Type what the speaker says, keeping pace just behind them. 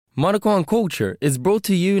Monaco on Culture is brought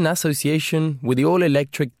to you in association with the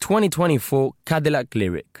all-electric 2024 Cadillac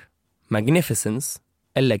Lyriq. Magnificence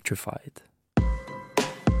electrified.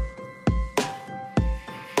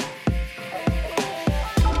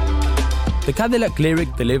 The Cadillac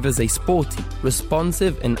Lyriq delivers a sporty,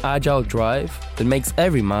 responsive and agile drive that makes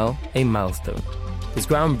every mile a milestone. This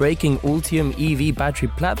groundbreaking Ultium EV battery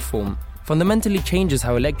platform fundamentally changes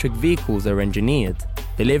how electric vehicles are engineered,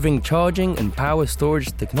 delivering charging and power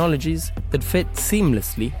storage technologies that fit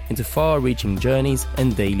seamlessly into far-reaching journeys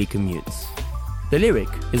and daily commutes. The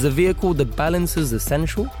Lyriq is a vehicle that balances the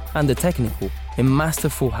sensual and the technical in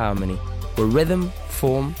masterful harmony, where rhythm,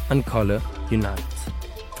 form and color unite.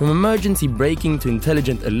 From emergency braking to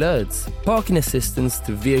intelligent alerts, parking assistance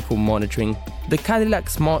to vehicle monitoring, the Cadillac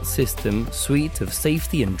Smart System suite of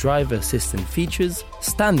safety and driver assistant features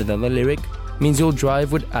standard on the Lyriq means you'll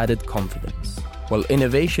drive with added confidence. While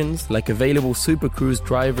innovations like available Super Cruise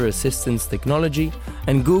driver assistance technology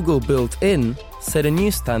and Google built-in set a new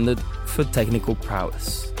standard for technical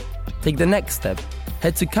prowess. Take the next step.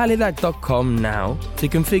 Head to Cadillac.com now to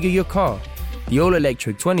configure your car. The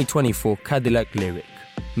all-electric 2024 Cadillac Lyriq.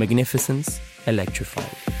 Magnificence electrified.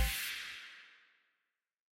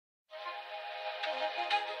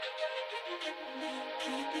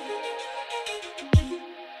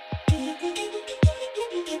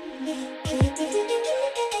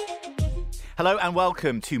 Hello and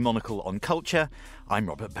welcome to Monocle on Culture. I'm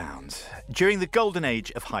Robert Bound. During the golden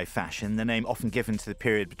age of high fashion, the name often given to the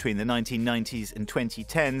period between the 1990s and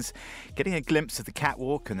 2010s, getting a glimpse of the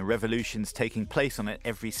catwalk and the revolutions taking place on it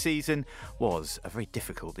every season was a very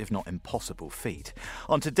difficult, if not impossible, feat.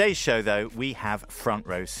 On today's show, though, we have front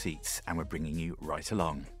row seats and we're bringing you right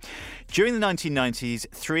along. During the 1990s,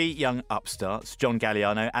 three young upstarts, John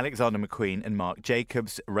Galliano, Alexander McQueen and Marc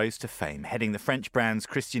Jacobs, rose to fame, heading the French brands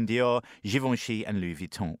Christian Dior, Givenchy and Louis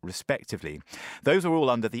Vuitton, respectively. Those were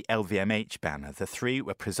all under the LVMH banner. The three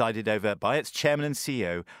were presided over by its chairman and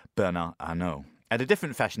CEO, Bernard Arnault. At a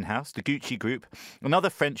different fashion house, the Gucci Group,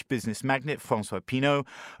 another French business magnate, François Pinault,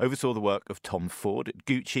 oversaw the work of Tom Ford at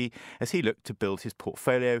Gucci as he looked to build his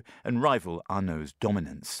portfolio and rival Arnault's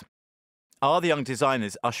dominance. Are the young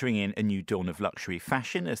designers ushering in a new dawn of luxury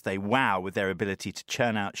fashion as they wow with their ability to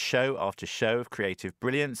churn out show after show of creative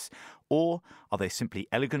brilliance? Or are they simply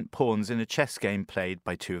elegant pawns in a chess game played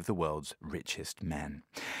by two of the world's richest men?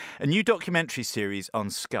 A new documentary series on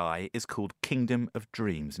Sky is called Kingdom of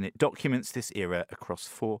Dreams, and it documents this era across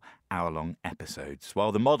 4-hour-long episodes.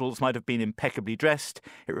 While the models might have been impeccably dressed,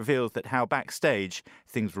 it reveals that how backstage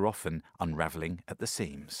things were often unravelling at the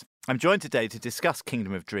seams. I'm joined today to discuss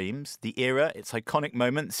Kingdom of Dreams, the era, its iconic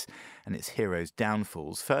moments, and its heroes'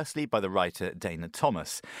 downfalls. Firstly, by the writer Dana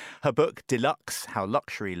Thomas. Her book, Deluxe, How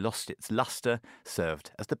Luxury Lost Its Luster,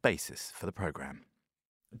 served as the basis for the programme.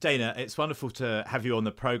 Dana, it's wonderful to have you on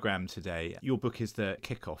the programme today. Your book is the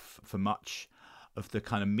kickoff for much of the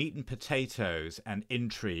kind of meat and potatoes and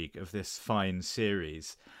intrigue of this fine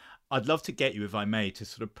series. I'd love to get you, if I may, to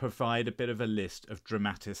sort of provide a bit of a list of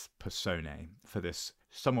dramatis personae for this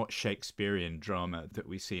somewhat Shakespearean drama that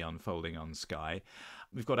we see unfolding on Sky.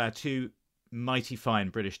 We've got our two mighty fine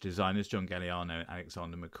British designers, John Galliano and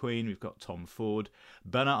Alexander McQueen. We've got Tom Ford,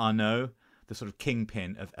 Bernard Arnault, the sort of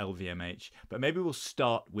kingpin of LVMH. But maybe we'll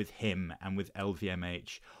start with him and with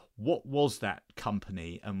LVMH. What was that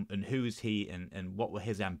company and who is he and what were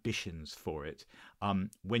his ambitions for it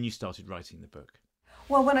when you started writing the book?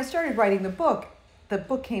 Well, when I started writing the book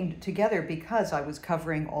came together because I was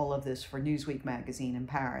covering all of this for Newsweek magazine in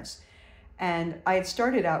Paris. And I had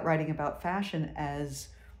started out writing about fashion as,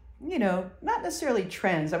 not necessarily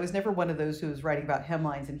trends. I was never one of those who was writing about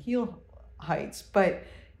hemlines and heel heights, but,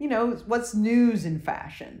 what's news in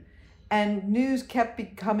fashion? And news kept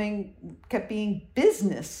being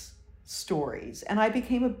business stories. And I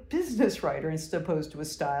became a business writer as opposed to a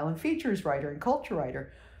style and features writer and culture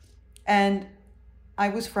writer. And I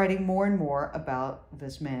was writing more and more about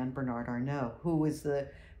this man, Bernard Arnault, who was the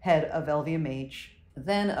head of LVMH,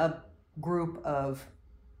 then a group of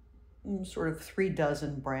sort of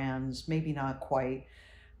 36 brands, maybe not quite,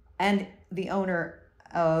 and the owner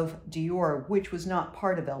of Dior, which was not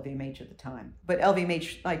part of LVMH at the time. But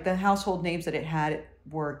LVMH, like the household names that it had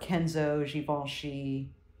were Kenzo,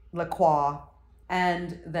 Givenchy, Lacroix,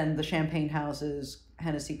 and then the champagne houses,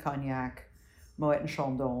 Hennessy Cognac, Moet and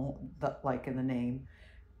Chandon, like in the name,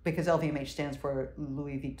 because LVMH stands for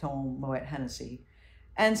Louis Vuitton, Moet, Hennessy,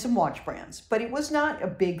 and some watch brands. But it was not a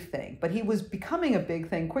big thing. But he was becoming a big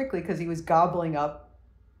thing quickly because he was gobbling up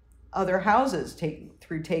other houses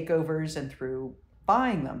through takeovers and through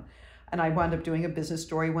buying them. And I wound up doing a business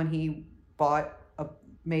story when he bought a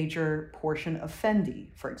major portion of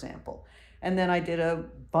Fendi, for example. And then I did a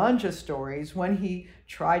bunch of stories when he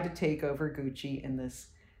tried to take over Gucci in this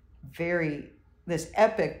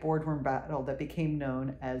epic boardroom battle that became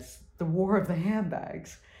known as the War of the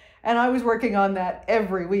Handbags. And I was working on that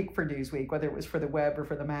every week for Newsweek, whether it was for the web or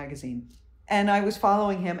for the magazine. And I was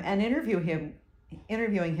following him and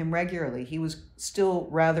interviewing him regularly. He was still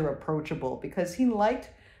rather approachable because he liked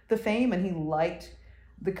the fame and he liked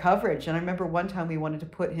the coverage. And I remember one time we wanted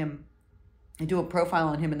to do a profile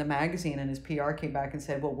on him in the magazine, and his PR came back and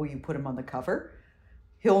said, well, will you put him on the cover?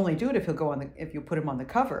 He'll only do it if you put him on the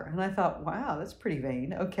cover. And I thought, wow, that's pretty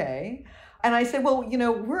vain. Okay. And I said, well,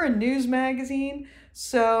 we're a news magazine,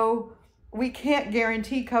 so we can't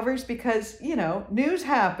guarantee covers because, news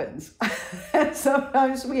happens. And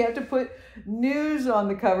sometimes we have to put news on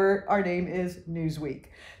the cover. Our name is Newsweek.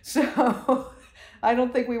 So I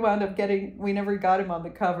don't think we never got him on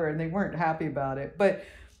the cover, and they weren't happy about it. But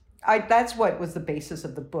that's what was the basis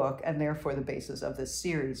of the book, and therefore the basis of this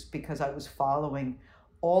series, because I was following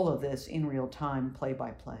all of this in real time, play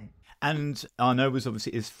by play. And Arnaud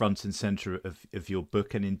is front and center of your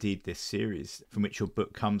book, and indeed this series from which your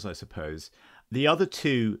book comes, I suppose. The other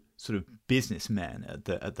two sort of businessmen at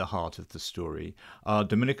the heart of the story are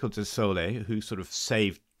Domenico De Sole, who sort of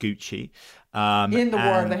saved Gucci. In the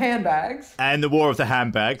War of the Handbags. And the War of the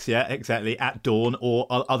Handbags, yeah, exactly, at dawn, or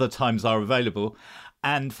other times are available.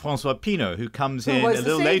 And François Pinault, who comes in a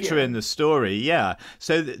little later in the story. Yeah.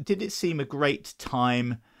 So did it seem a great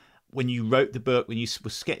time when you wrote the book, when you were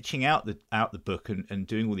sketching out the book and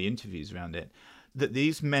doing all the interviews around it, that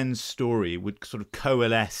these men's story would sort of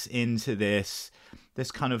coalesce into this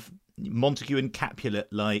kind of Montague and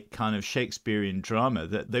Capulet-like kind of Shakespearean drama,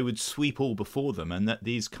 that they would sweep all before them, and that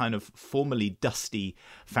these kind of formerly dusty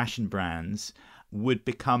fashion brands would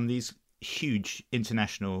become these huge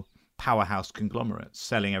international powerhouse conglomerates,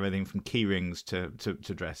 selling everything from key rings to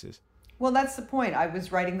dresses. Well, that's the point. I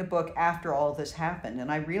was writing the book after all this happened,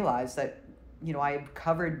 and I realized that, I had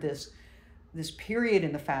covered this period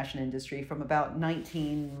in the fashion industry from about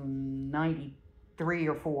 1993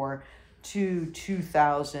 or 4 to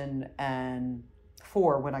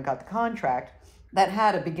 2004 when I got the contract, that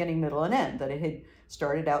had a beginning, middle, and end. That it had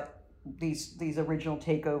started out these original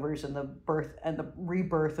takeovers and the birth and the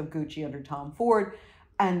rebirth of Gucci under Tom Ford,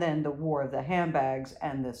 and then the War of the Handbags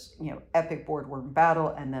and this epic boardroom battle,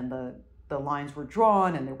 and then the lines were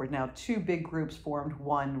drawn, and there were now two big groups formed.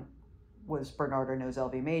 One was Bernard Arnault's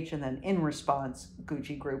LVMH, and then in response,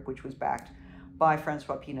 Gucci Group, which was backed by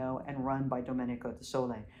François Pinault and run by Domenico De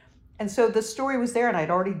Sole. And so the story was there, and I'd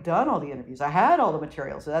already done all the interviews. I had all the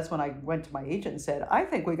material. So that's when I went to my agent and said, I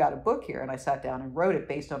think we got a book here. And I sat down and wrote it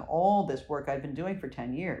based on all this work I'd been doing for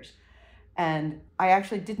 10 years. And I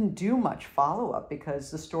actually didn't do much follow-up because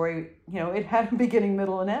the story, it had a beginning,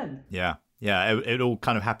 middle, and end. Yeah. Yeah, it all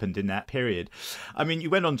kind of happened in that period. I mean, you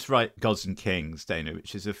went on to write Gods and Kings, Dana,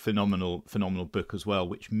 which is a phenomenal book as well,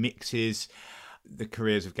 which mixes the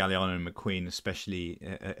careers of Galliano and McQueen, especially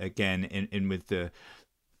again in with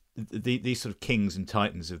these sort of kings and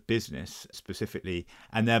titans of business specifically,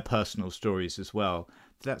 and their personal stories as well.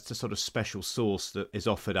 That's the sort of special sauce that is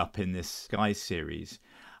offered up in this Guys series.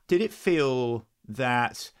 Did it feel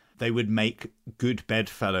that they would make good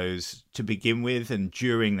bedfellows to begin with, and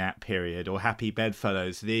during that period, or happy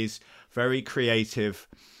bedfellows, these very creative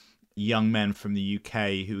young men from the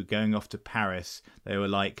UK who were going off to Paris? They were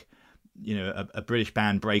like, a British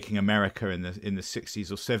band breaking America in the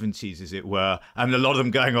 60s or 70s, as it were, and a lot of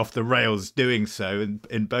them going off the rails doing so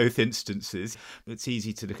in both instances. It's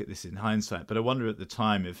easy to look at this in hindsight, but I wonder at the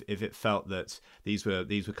time if it felt that these were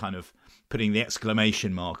kind of putting the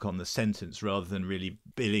exclamation mark on the sentence rather than really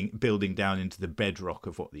building down into the bedrock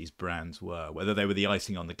of what these brands were, whether they were the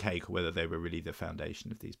icing on the cake or whether they were really the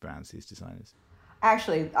foundation of these brands, these designers.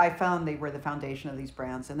 Actually, I found they were the foundation of these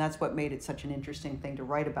brands, and that's what made it such an interesting thing to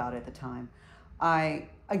write about at the time. I,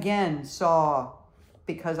 again, saw,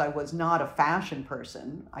 because I was not a fashion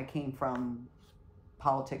person, I came from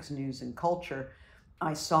politics, news, and culture,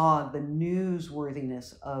 I saw the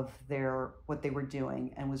newsworthiness of what they were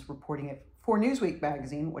doing and was reporting it for Newsweek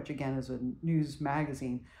magazine, which again is a news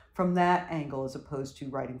magazine, from that angle as opposed to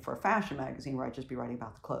writing for a fashion magazine where I'd just be writing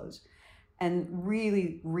about the clothes. And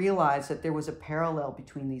really realized that there was a parallel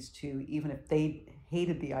between these two, even if they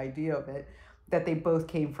hated the idea of it, that they both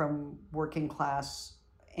came from working class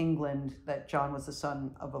England, that John was the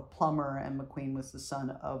son of a plumber and McQueen was the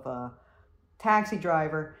son of a taxi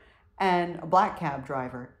driver and a black cab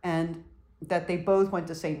driver, and that they both went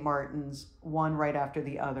to St. Martin's, one right after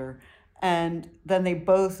the other, and then they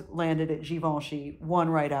both landed at Givenchy, one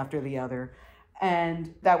right after the other.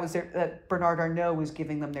 And that was that Bernard Arnault was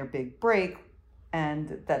giving them their big break,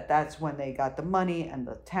 and that's when they got the money and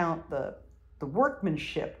the talent, the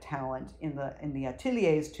workmanship talent in the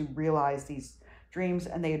ateliers to realize these dreams.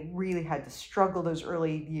 And they had really had to struggle those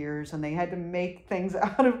early years, and they had to make things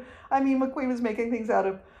out of, McQueen was making things out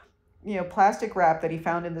of, plastic wrap that he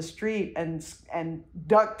found in the street, and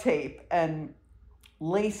duct tape and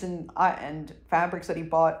lace and fabrics that he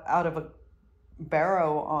bought out of a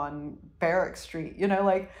barrow on Barrack Street,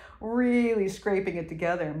 really scraping it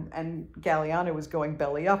together. And Galliano was going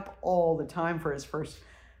belly up all the time for his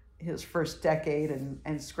first decade,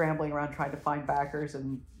 and scrambling around trying to find backers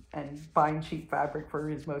and buying cheap fabric for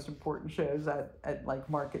his most important shows at like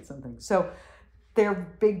markets and things. So their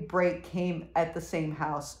big break came at the same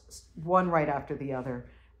house, one right after the other.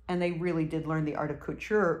 And they really did learn the art of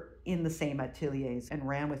couture in the same ateliers and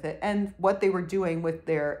ran with it. And what they were doing with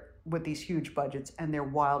these huge budgets and their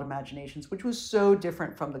wild imaginations, which was so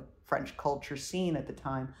different from the French culture scene at the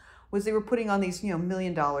time, was they were putting on these, $1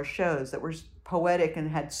 million shows that were poetic and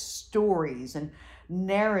had stories and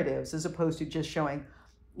narratives, as opposed to just showing,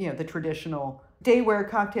 the traditional day wear,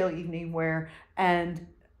 cocktail evening wear, and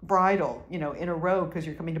bridal, in a row because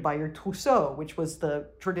you're coming to buy your trousseau, which was the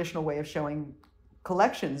traditional way of showing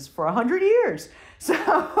collections for 100 years.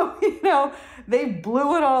 So, they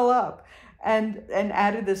blew it all up and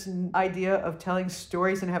added this idea of telling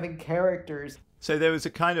stories and having characters. So there's a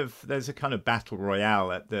kind of battle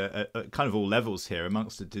royale at kind of all levels here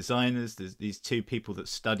amongst the designers. There's these two people that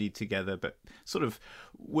studied together, but sort of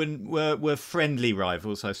were friendly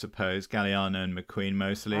rivals, I suppose. Galliano and McQueen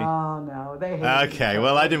mostly. Oh no, they hated each other.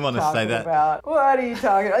 Well, I didn't want to say that. What are you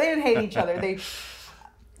talking about? They didn't hate each other.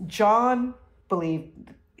 John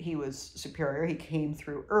believed he was superior. He came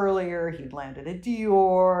through earlier. He'd landed at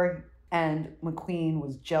Dior, and McQueen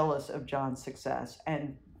was jealous of John's success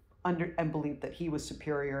and believed that he was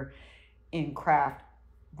superior in craft,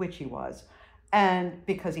 which he was, and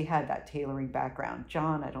because he had that tailoring background.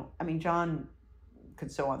 John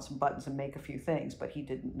could sew on some buttons and make a few things, but he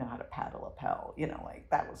didn't know how to pad a lapel.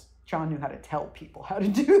 John knew how to tell people how to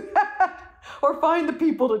do that or find the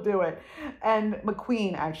people to do it. And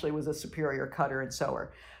McQueen actually was a superior cutter and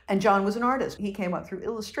sewer. And John was an artist. He came up through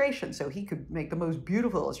illustration, so he could make the most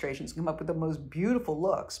beautiful illustrations, come up with the most beautiful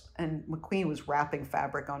looks. And McQueen was wrapping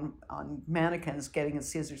fabric on mannequins, getting his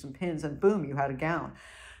scissors and pins, and boom, you had a gown.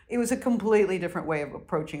 It was a completely different way of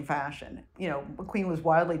approaching fashion. McQueen was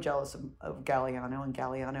wildly jealous of Galliano, and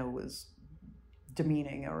Galliano was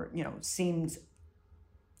demeaning, or, seemed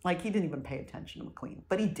like he didn't even pay attention to McQueen.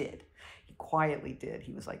 But he did. He quietly did.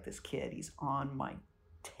 He was like, this kid, he's on my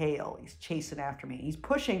tail, he's chasing after me, he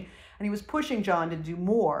was pushing John to do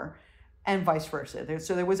more, and vice versa.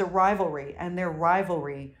 So there was a rivalry, and their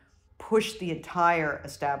rivalry pushed the entire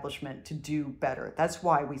establishment to do better. That's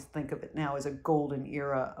why we think of it now as a golden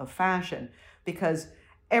era of fashion, because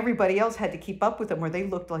everybody else had to keep up with them, or they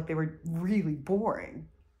looked like they were really boring.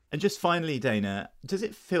 And just finally, Dana, does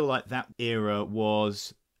it feel like that era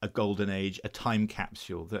was a golden age, a time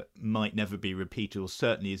capsule that might never be repeated, or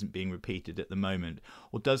certainly isn't being repeated at the moment?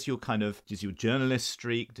 Or does your journalist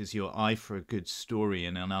streak, does your eye for a good story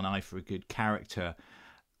and an eye for a good character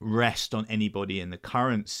rest on anybody in the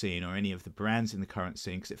current scene, or any of the brands in the current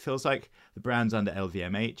scene? Because it feels like the brands under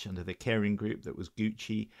LVMH, under the Kering group that was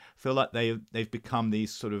Gucci, feel like they've become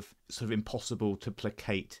these sort of impossible to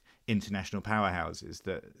placate international powerhouses,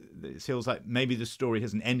 that it feels like maybe the story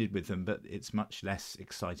hasn't ended with them, but it's much less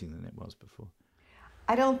exciting than it was before.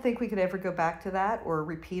 I don't think we could ever go back to that or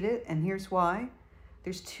repeat it, and here's why.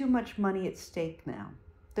 There's too much money at stake now.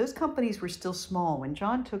 Those companies were still small. When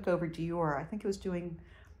John took over Dior, I think it was doing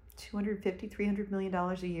 $250-300 million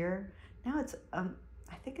a year. Now it's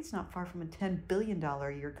I think it's not far from a $10 billion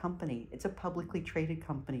a year company. It's a publicly traded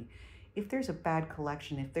company. If there's a bad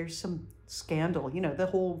collection, if there's some scandal, the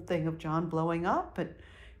whole thing of John blowing up, but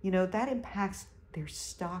that impacts their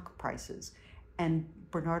stock prices, and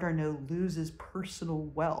Bernard Arnault loses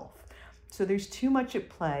personal wealth. So there's too much at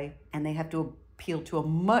play, and they have to appeal to a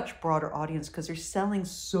much broader audience because they're selling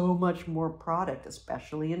so much more product,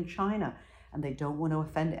 especially in China, and they don't want to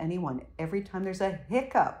offend anyone. Every time there's a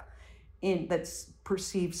hiccup that's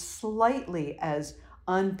perceived slightly as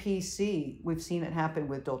un-PC, we've seen it happen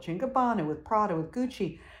with Dolce & Gabbana, with Prada, with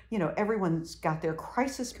Gucci. Everyone's got their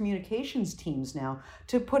crisis communications teams now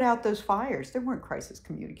to put out those fires. There weren't crisis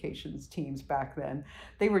communications teams back then.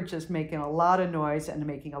 They were just making a lot of noise and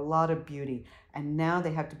making a lot of beauty. And now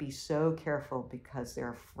they have to be so careful because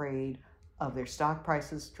they're afraid of their stock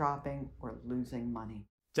prices dropping or losing money.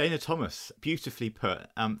 Dana Thomas, beautifully put.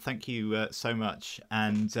 Thank you so much.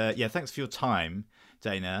 And thanks for your time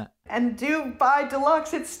Dana. And do buy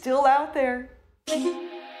Deluxe. It's still out there.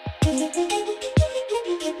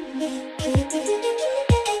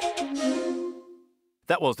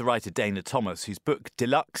 That was the writer Dana Thomas, whose book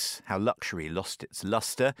Deluxe, How Luxury Lost Its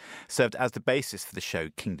Luster, served as the basis for the show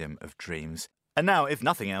Kingdom of Dreams. And now, if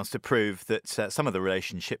nothing else, to prove that some of the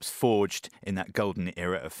relationships forged in that golden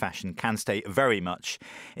era of fashion can stay very much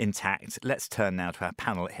intact, let's turn now to our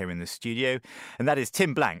panel here in the studio. And that is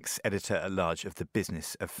Tim Blanks, editor-at-large of the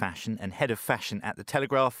Business of Fashion and head of fashion at The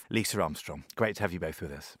Telegraph, Lisa Armstrong. Great to have you both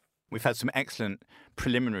with us. We've had some excellent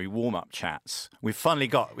preliminary warm-up chats. We've finally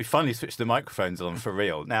switched the microphones on for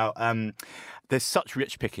real. Now, there's such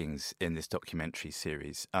rich pickings in this documentary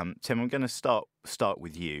series. Tim, I'm going to start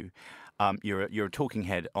with you. You're a talking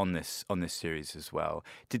head on this series as well.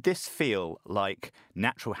 Did this feel like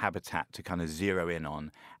natural habitat to kind of zero in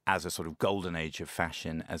on as a sort of golden age of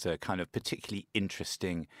fashion, as a kind of particularly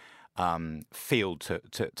interesting field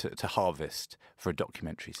to harvest for a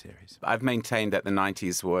documentary series? I've maintained that the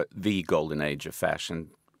 90s were the golden age of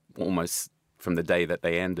fashion, almost from the day that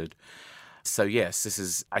they ended. So yes, this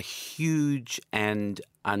is a huge and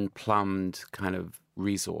unplumbed kind of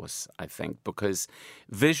resource, I think, because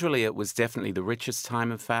visually it was definitely the richest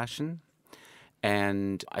time of fashion.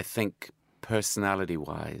 And I think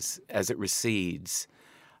personality-wise, as it recedes,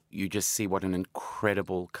 you just see what an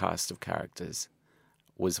incredible cast of characters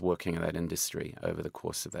was working in that industry over the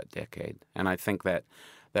course of that decade. And I think that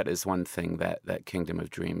is one thing that Kingdom of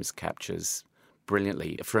Dreams captures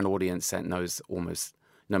brilliantly. For an audience that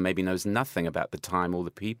maybe knows nothing about the time or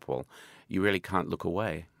the people, you really can't look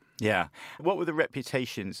away. Yeah. What were the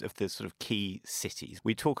reputations of the sort of key cities?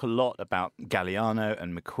 We talk a lot about Galliano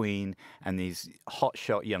and McQueen and these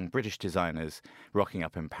hotshot young British designers rocking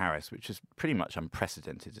up in Paris, which is pretty much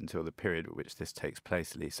unprecedented until the period at which this takes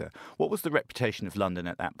place, Lisa. What was the reputation of London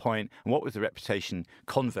at that point, and what was the reputation,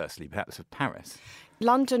 conversely, perhaps, of Paris?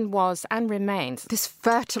 London was and remains this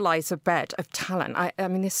fertilizer bed of talent. I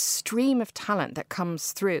mean, this stream of talent that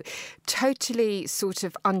comes through, totally sort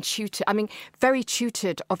of untutored. I mean, very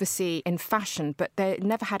tutored, obviously, in fashion, but they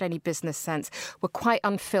never had any business sense, were quite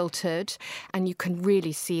unfiltered. And you can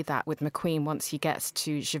really see that with McQueen once he gets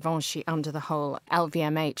to Givenchy under the whole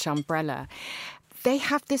LVMH umbrella. They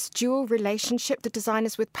have this dual relationship, the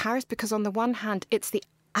designers, with Paris, because on the one hand, it's the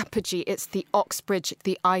apogee, it's the Oxbridge,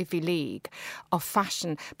 the Ivy League of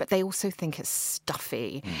fashion, but they also think it's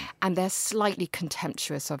stuffy and they're slightly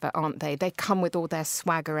contemptuous of it, aren't they? They come with all their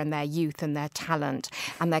swagger and their youth and their talent,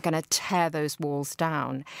 and they're going to tear those walls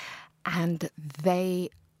down. And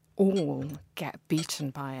they all get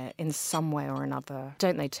beaten by it in some way or another,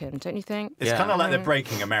 don't they, Tim? Don't you think? It's kind of like they're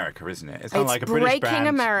breaking America, isn't it? It's kind of like a British brand. It's breaking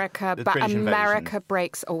America, but British America invasion.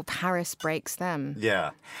 breaks, or Paris breaks them.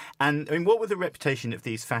 Yeah. And I mean, what were the reputation of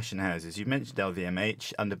these fashion houses? You mentioned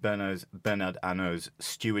LVMH under Bernard Arnault's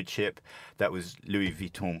stewardship. That was Louis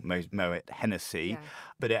Vuitton, Moet, Hennessy. Yeah.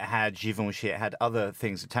 But it had Givenchy, it had other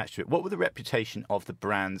things attached to it. What were the reputation of the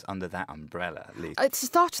brands under that umbrella, Lisa? At the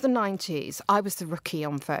start of the 90s, I was the rookie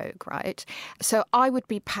on Vogue, right? So I would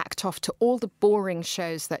be packed off to all the boring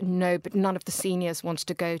shows that none of the seniors wanted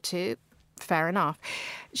to go to. Fair enough.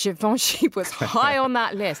 Givenchy was high on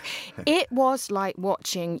that list. It was like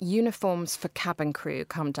watching uniforms for cabin crew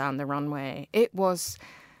come down the runway. It was...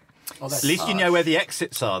 At least you know where the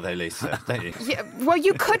exits are, though, Lisa, don't you? Yeah, well,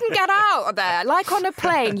 you couldn't get out of there. Like on a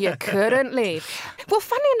plane, you couldn't leave. Well,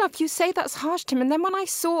 funny enough, you say that's harsh, Tim. And then when I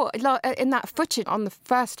saw in that footage on the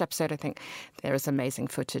first episode, I think there is amazing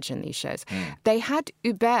footage in these shows. They had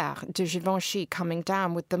Hubert de Givenchy coming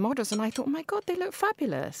down with the models, and I thought, oh my God, they look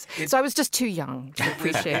fabulous. So I was just too young to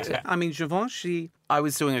appreciate it. I mean, Givenchy... I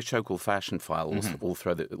was doing a show called Fashion File all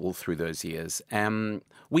through those years.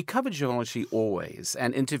 We covered Givenchy always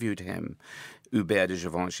and interviewed him, Hubert de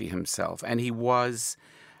Givenchy himself. And he was...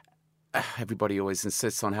 Everybody always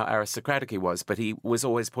insists on how aristocratic he was, but he was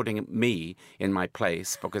always putting me in my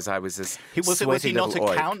place because I was this Was he not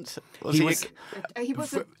a count? He was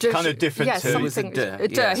kind of different to... He was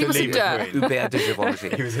a Hubert de Givenchy.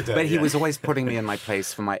 He was a But he was always putting me in my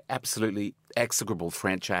place for my absolutely execrable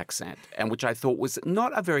French accent, and which I thought was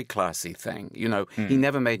not a very classy thing. You know, he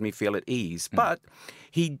never made me feel at ease, but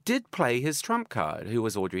he did play his trump card, who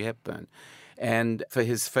was Audrey Hepburn. And for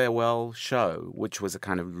his farewell show, which was a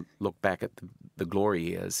kind of look back at the glory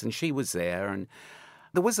years, and she was there, and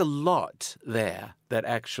there was a lot there that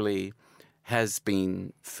actually has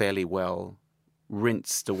been fairly well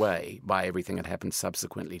rinsed away by everything that happened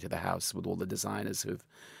subsequently to the house with all the designers who've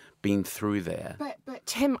been through there. But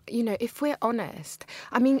Tim, you know, if we're honest,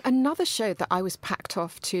 I mean, another show that I was packed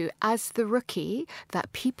off to as the rookie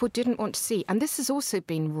that people didn't want to see, and this has also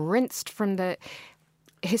been rinsed from the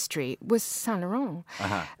history was Saint Laurent.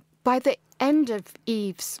 By the end of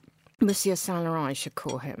Yves' Monsieur Saint Laurent, I should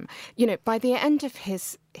call him. By the end of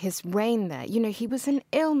his reign there, he was an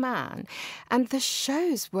ill man, and the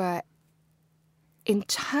shows were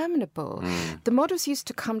interminable. The models used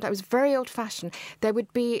to come down. It was very old-fashioned. There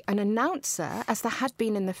would be an announcer, as there had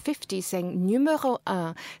been in the 50s, saying numéro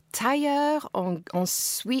 1, tailleur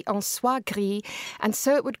en soie gris, and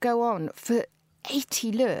so it would go on for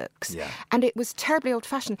 80 looks, and it was terribly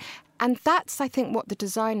old-fashioned. And that's, I think, what the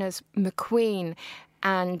designers McQueen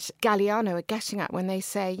and Galliano are getting at when they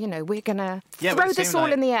say, we're going to throw this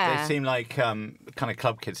all in the air. They seem like kind of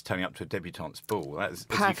club kids turning up to a debutante's ball. That's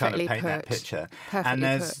as you kind of paint that picture.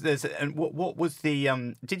 Perfectly and what was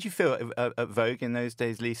the? Did you feel at Vogue in those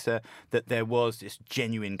days, Lisa, that there was this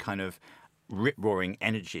genuine kind of rip-roaring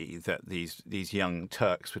energy that these young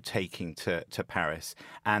Turks were taking to Paris,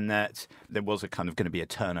 and that there was going to be a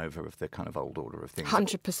turnover of the kind of old order of things?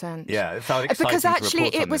 100%. Yeah, it felt exciting because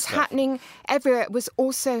actually to report it was on this stuff. happening everywhere. It was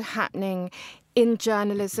also happening in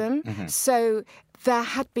journalism. So there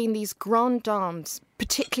had been these grand dames,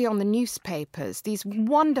 particularly on the newspapers, these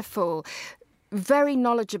wonderful, very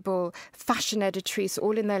knowledgeable fashion editorists,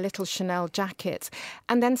 all in their little Chanel jackets.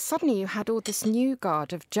 And then suddenly you had all this new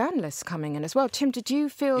guard of journalists coming in as well. Tim, did you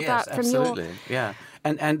feel that from absolutely. Yeah.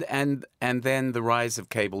 And then the rise of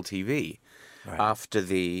cable TV. Right. After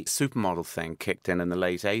the supermodel thing kicked in the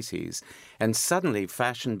late 80s. And suddenly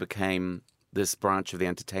fashion became this branch of the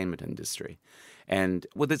entertainment industry. And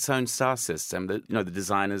with its own star system, the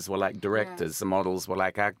designers were like directors, the models were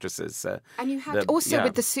like actresses. And you had with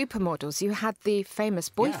the supermodels, you had the famous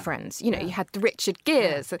boyfriends. You had the Richard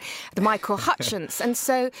Gere's, the Michael Hutchence. And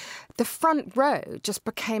so the front row just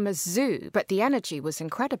became a zoo, but the energy was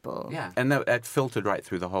incredible. Yeah, and that filtered right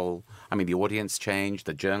through the whole. I mean, the audience changed,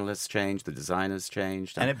 the journalists changed, the designers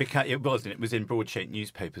changed. And it was in broadsheet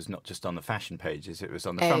newspapers, not just on the fashion pages. It was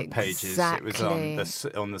on the front pages. It was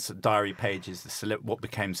on the diary pages, what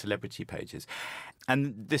became celebrity pages.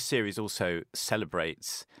 And this series also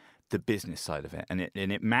celebrates the business side of it, and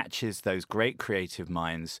it matches those great creative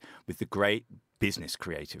minds with the great business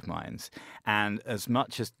creative minds. And as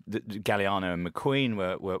much as Galliano and McQueen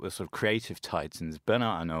were sort of creative titans,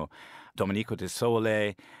 Bernard Arnault, Domenico De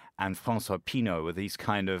Sole, and François Pinault were these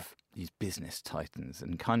business titans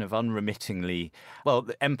and kind of unremittingly,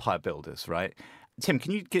 the empire builders, right? Tim,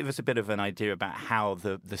 can you give us a bit of an idea about how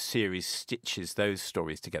the series stitches those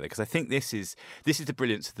stories together? Because I think this is the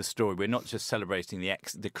brilliance of the story. We're not just celebrating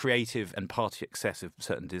the creative and party excess of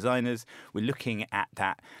certain designers. We're looking at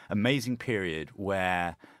that amazing period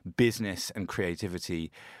where business and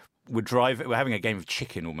creativity we're having a game of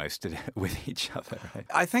chicken almost with each other. Right?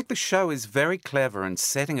 I think the show is very clever in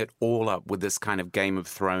setting it all up with this kind of Game of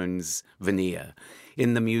Thrones veneer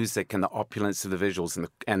in the music and the opulence of the visuals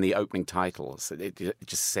and the opening titles. It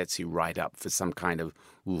just sets you right up for some kind of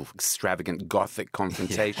extravagant gothic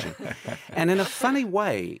confrontation. And in a funny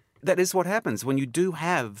way, that is what happens when you do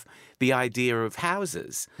have the idea of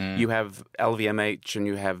houses. You have LVMH and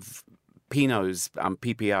you have Pinault's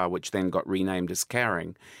PPR, which then got renamed as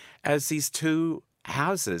Kering, as these two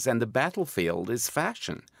houses, and the battlefield is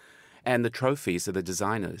fashion, and the trophies are the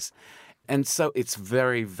designers. And so it's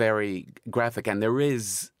very, very graphic, and there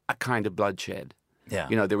is a kind of bloodshed. Yeah.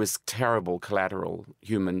 There is terrible collateral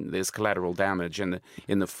damage in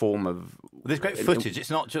the form of. There's great footage.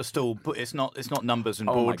 It's not just it's not numbers and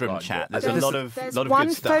boardroom chat. There's a lot of one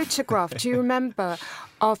good stuff. photograph. Do you remember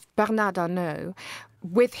of Bernard Arnault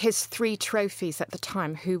with his 3 trophies at the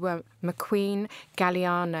time, who were McQueen,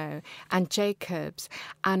 Galliano, and Jacobs?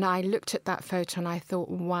 And I looked at that photo and I thought,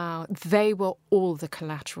 wow, they were all the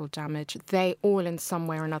collateral damage. They all in some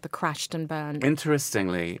way or another crashed and burned.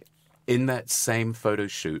 Interestingly, in that same photo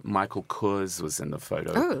shoot, Michael Kors was in the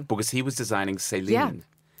photo because he was designing Céline. Yeah.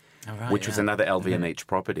 Which was another LVMH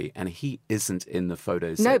property, and he isn't in the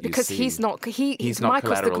photos. No, because he's not. He's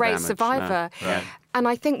Michael's the great survivor. No. Right. And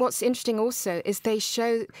I think what's interesting also is they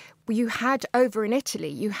show you had over in Italy,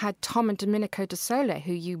 you had Tom and Domenico De Sole,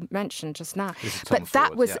 who you mentioned just now. But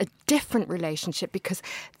that was a different relationship because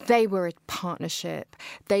they were a partnership.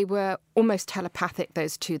 They were almost telepathic,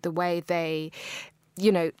 those two, the way they,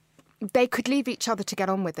 they could leave each other to get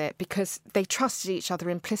on with it because they trusted each other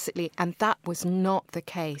implicitly, and that was not the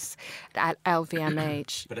case at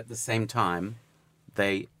LVMH. But at the same time,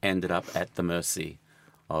 they ended up at the mercy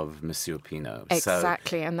of Monsieur Pinault.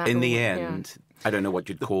 Exactly. So and that in the end, I don't know what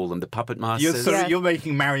you'd call them, the puppet masters. You're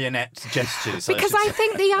making marionette gestures. Because I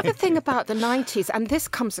think the other thing about the 90s, and this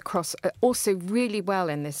comes across also really well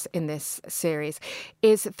in this series,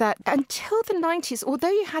 is that until the 90s, although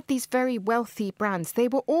you had these very wealthy brands, they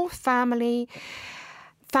were all family.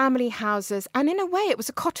 family houses, and in a way it was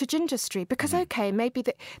a cottage industry because, okay, maybe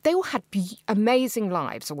they all had amazing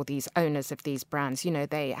lives, all these owners of these brands. You know,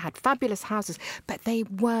 they had fabulous houses, but they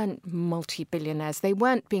weren't multi-billionaires. They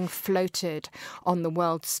weren't being floated on the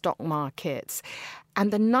world stock markets.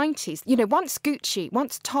 And the 90s, you know, once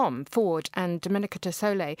Tom Ford and Domenico De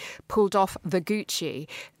Sole pulled off the Gucci,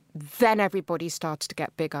 then everybody started to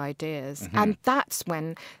get big ideas. And that's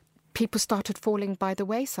when people started falling by the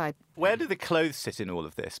wayside. Where do the clothes sit in all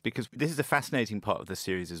of this? Because this is a fascinating part of the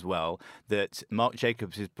series as well, that Marc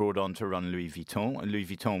Jacobs is brought on to run Louis Vuitton. And Louis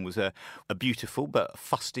Vuitton was a beautiful but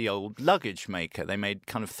fusty old luggage maker. They made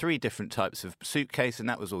kind of 3 different types of suitcase, and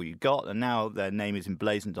that was all you got. And now their name is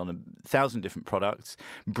emblazoned on 1,000 different products.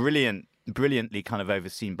 Brilliantly kind of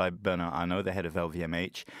overseen by Bernard Arnault, the head of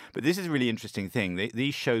LVMH. But this is a really interesting thing.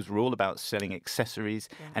 These shows were all about selling accessories,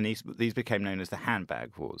 and these became known as the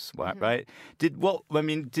handbag wars, right? Did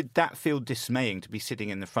that feel dismaying to be sitting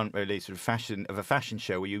in the front row sort of a fashion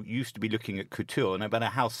show where you used to be looking at couture, no matter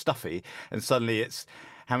how stuffy, and suddenly it's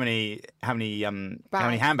how many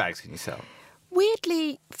handbags can you sell?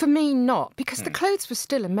 Weirdly, for me, not, because the clothes were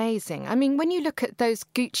still amazing. I mean, when you look at those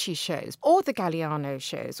Gucci shows or the Galliano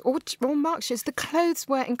shows or Marc shows, the clothes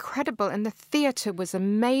were incredible and the theatre was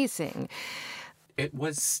amazing. It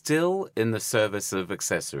was still in the service of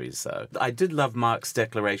accessories, though. I did love Marc's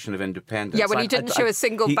Declaration of Independence. Yeah, when he didn't show a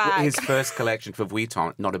single bag. His first collection for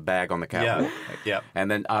Vuitton, not a bag on the catwalk. Yeah.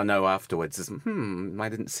 And then Arnault afterwards is, I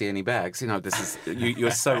didn't see any bags. You know, this is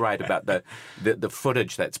you're so right about the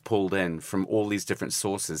footage that's pulled in from all these different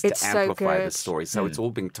sources to amplify the story. So it's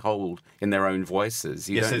all being told in their own voices.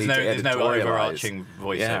 There's no overarching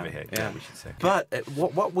voice over here. Yeah, we should say. But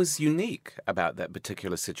what was unique about that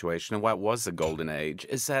particular situation, and what was the golden age,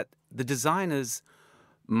 is that the designers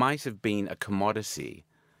might have been a commodity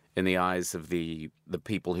in the eyes of the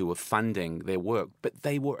people who were funding their work, but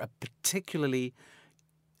they were a particularly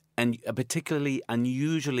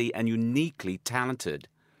unusually and uniquely talented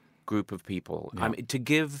group of people. Yeah. I mean, to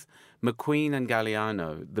give McQueen and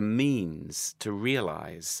Galliano the means to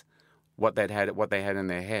realize what they had in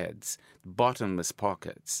their heads, bottomless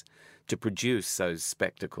pockets, to produce those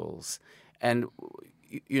spectacles. And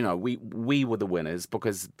you know, we were the winners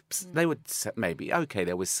because they were they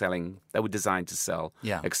were designed to sell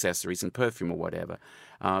accessories and perfume or whatever,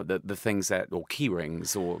 the things that, or key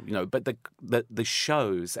rings, or, you know, but the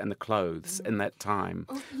shows and the clothes in that time.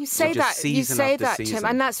 You say that, Tim,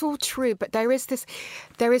 and that's all true. But there is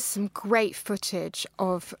some great footage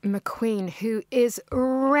of McQueen who is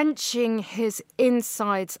wrenching his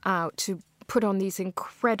insides out to put on these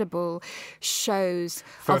incredible shows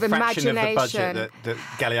of imagination. Of the budget that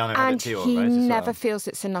Galliano had at Dior, and he right, never feels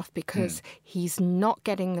it's enough because he's not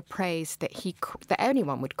getting the praise that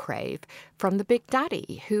anyone would crave from the big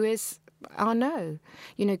daddy, who is Arnault.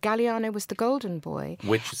 You know, Galliano was the golden boy.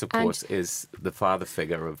 Which is, of course, is the father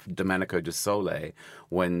figure of Domenico De Sole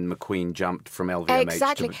when McQueen jumped from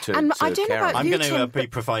LVMH to and I don't know about I'm you, going to Tim, be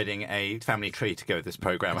providing a family tree to go with this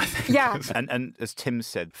programme, I think. Yeah. and as Tim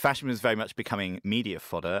said, fashion was very much becoming media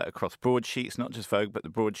fodder across broadsheets, not just Vogue, but the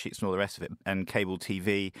broadsheets and all the rest of it, and cable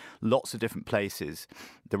TV, lots of different places.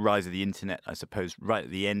 The rise of the internet, I suppose, right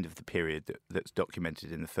at the end of the period that's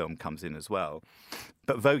documented in the film comes in as well.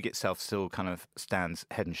 But Vogue itself still kind of stands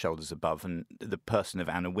head and shoulders above, and the person of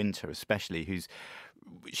Anna Wintour especially,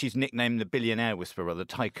 she's nicknamed the billionaire whisperer or the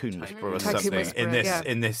tycoon whisperer or something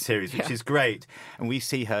in this series, which is great. And we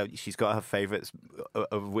see her, she's got her favourites,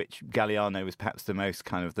 of which Galliano was perhaps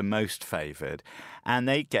the most favoured. And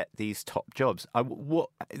they get these top jobs.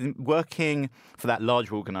 Working for that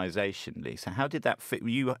large organisation, Lisa, how did that fit?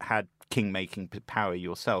 You had king-making power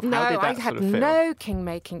yourself. No, how did that I had feel? no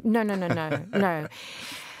king-making. No.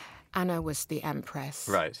 Anna was the empress.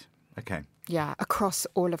 Right. Okay. Yeah, across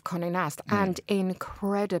all of Condé Nast, and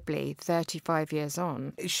incredibly, 35 years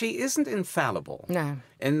on. She isn't infallible. No.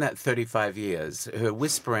 In that 35 years, her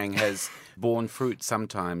whispering has borne fruit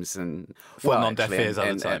sometimes, and fallen on deaf ears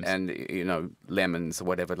other times, and you know, lemons or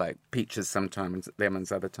whatever, like peaches sometimes,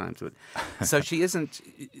 lemons other times. So she isn't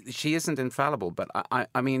infallible. But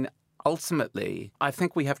I mean, ultimately, I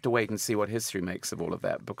think we have to wait and see what history makes of all of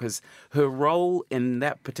that, because her role in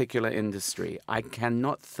that particular industry, I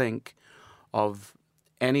cannot think of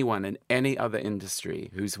anyone in any other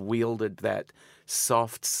industry who's wielded that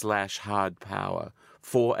soft/hard power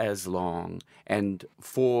for as long and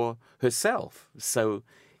for herself so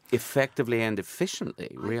effectively and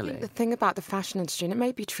efficiently, really. I think the thing about the fashion industry, and it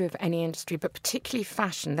may be true of any industry, but particularly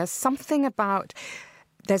fashion, there's something about...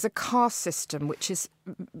 There's a caste system which is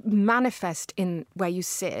manifest in where you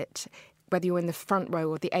sit, whether you're in the front row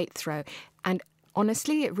or the eighth row, and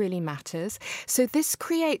Honestly, it really matters. So this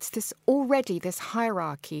creates this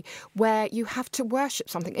hierarchy where you have to worship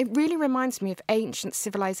something. It really reminds me of ancient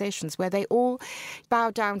civilizations where they all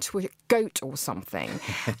bow down to a goat or something.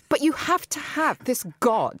 But you have to have this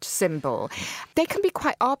god symbol. They can be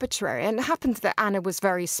quite arbitrary. And it happens that Anna was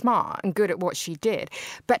very smart and good at what she did.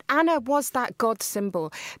 But Anna was that god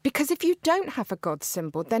symbol. Because if you don't have a god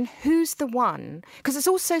symbol, then who's the one? Because it's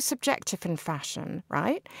also subjective in fashion,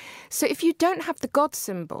 right? So if you don't have the god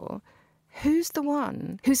symbol, who's the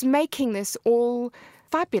one who's making this all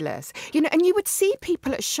fabulous? And you would see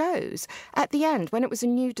people at shows at the end when it was a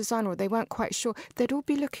new design or they weren't quite sure, they'd all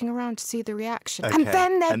be looking around to see the reaction. Okay. And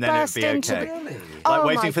then they'd burst into like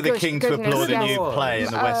waiting for the king to applaud a new play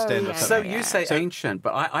in the West End or So something. you say ancient,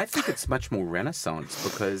 but I think it's much more Renaissance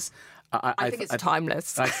because I think it's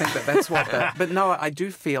timeless. I think that's what. But no, I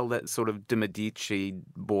do feel that sort of de Medici,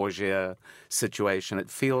 Borgia situation.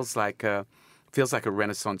 It feels like a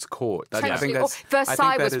Renaissance court. I think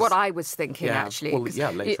Versailles was what I was thinking, actually. Well,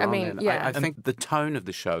 later on. I think the tone of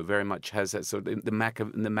the show very much has that sort of the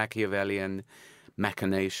Machiavellian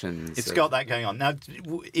machinations. It's got that going on. Now,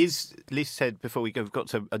 is Lisa said before we go, we've got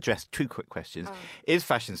to address two quick questions. Is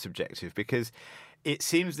fashion subjective? Because it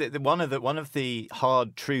seems that one of the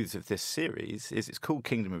hard truths of this series is it's called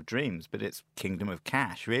Kingdom of Dreams, but it's Kingdom of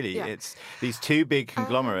Cash. Really, it's these two big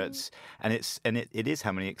conglomerates, and it is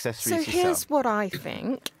how many accessories. So here's what I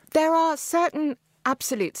think: there are certain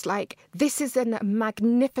absolutes, like this is a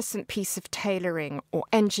magnificent piece of tailoring or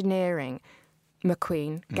engineering,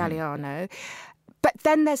 McQueen, Galliano, but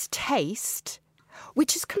then there's taste,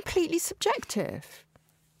 which is completely subjective.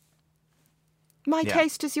 My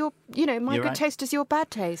taste is your, my good taste is your bad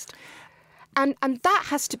taste. And that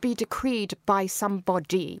has to be decreed by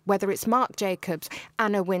somebody, whether it's Marc Jacobs,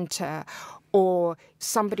 Anna Wintour, or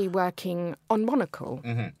somebody working on Monocle.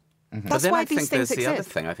 That's why these things exist. The other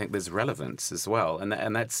thing. I think there's relevance as well.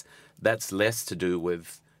 And that's less to do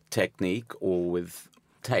with technique or with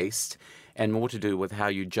taste and more to do with how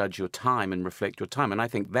you judge your time and reflect your time. And I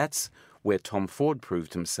think that's where Tom Ford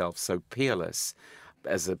proved himself so peerless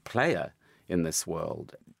as a player in this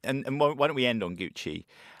world. And why don't we end on Gucci?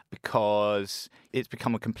 Because it's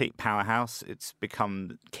become a complete powerhouse. It's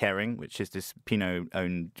become Kering, which is this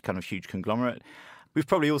Pinault-owned kind of huge conglomerate. We've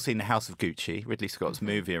probably all seen The House of Gucci, Ridley Scott's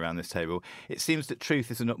movie around this table. It seems that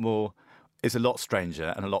truth is a lot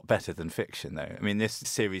stranger and a lot better than fiction, though. I mean, this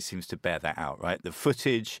series seems to bear that out, right? The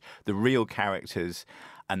footage, the real characters,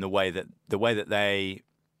 and the way that they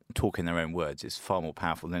talk in their own words is far more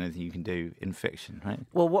powerful than anything you can do in fiction, right?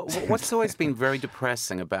 Well, what's always been very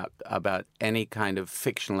depressing about any kind of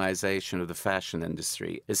fictionalization of the fashion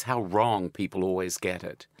industry is how wrong people always get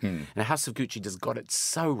it. And House of Gucci just got it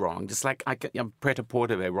so wrong, just like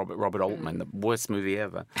Pret-a-Porter, Robert Altman, the worst movie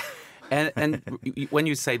ever. And when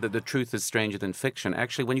you say that the truth is stranger than fiction,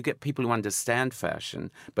 actually, when you get people who understand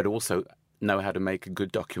fashion but also know how to make a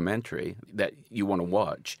good documentary that you want to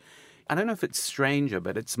watch, I don't know if it's stranger,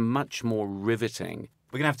 but it's much more riveting.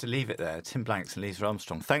 We're going to have to leave it there. Tim Blanks and Lisa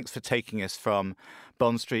Armstrong, thanks for taking us from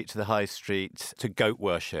Bond Street to the High Street to goat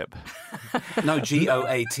worship. No,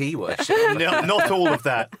 GOAT worship. No, not all of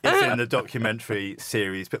that is in the documentary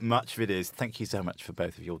series, but much of it is. Thank you so much for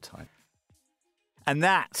both of your time. And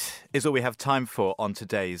that is all we have time for on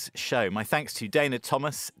today's show. My thanks to Dana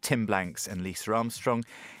Thomas, Tim Blanks and Lisa Armstrong.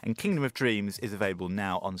 And Kingdom of Dreams is available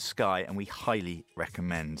now on Sky, and we highly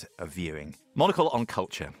recommend a viewing. Monocle on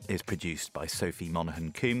Culture is produced by Sophie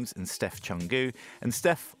Monaghan-Coombs and Steph Chungu, and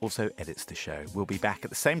Steph also edits the show. We'll be back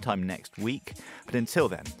at the same time next week. But until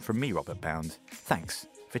then, from me, Robert Bound, thanks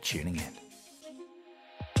for tuning in.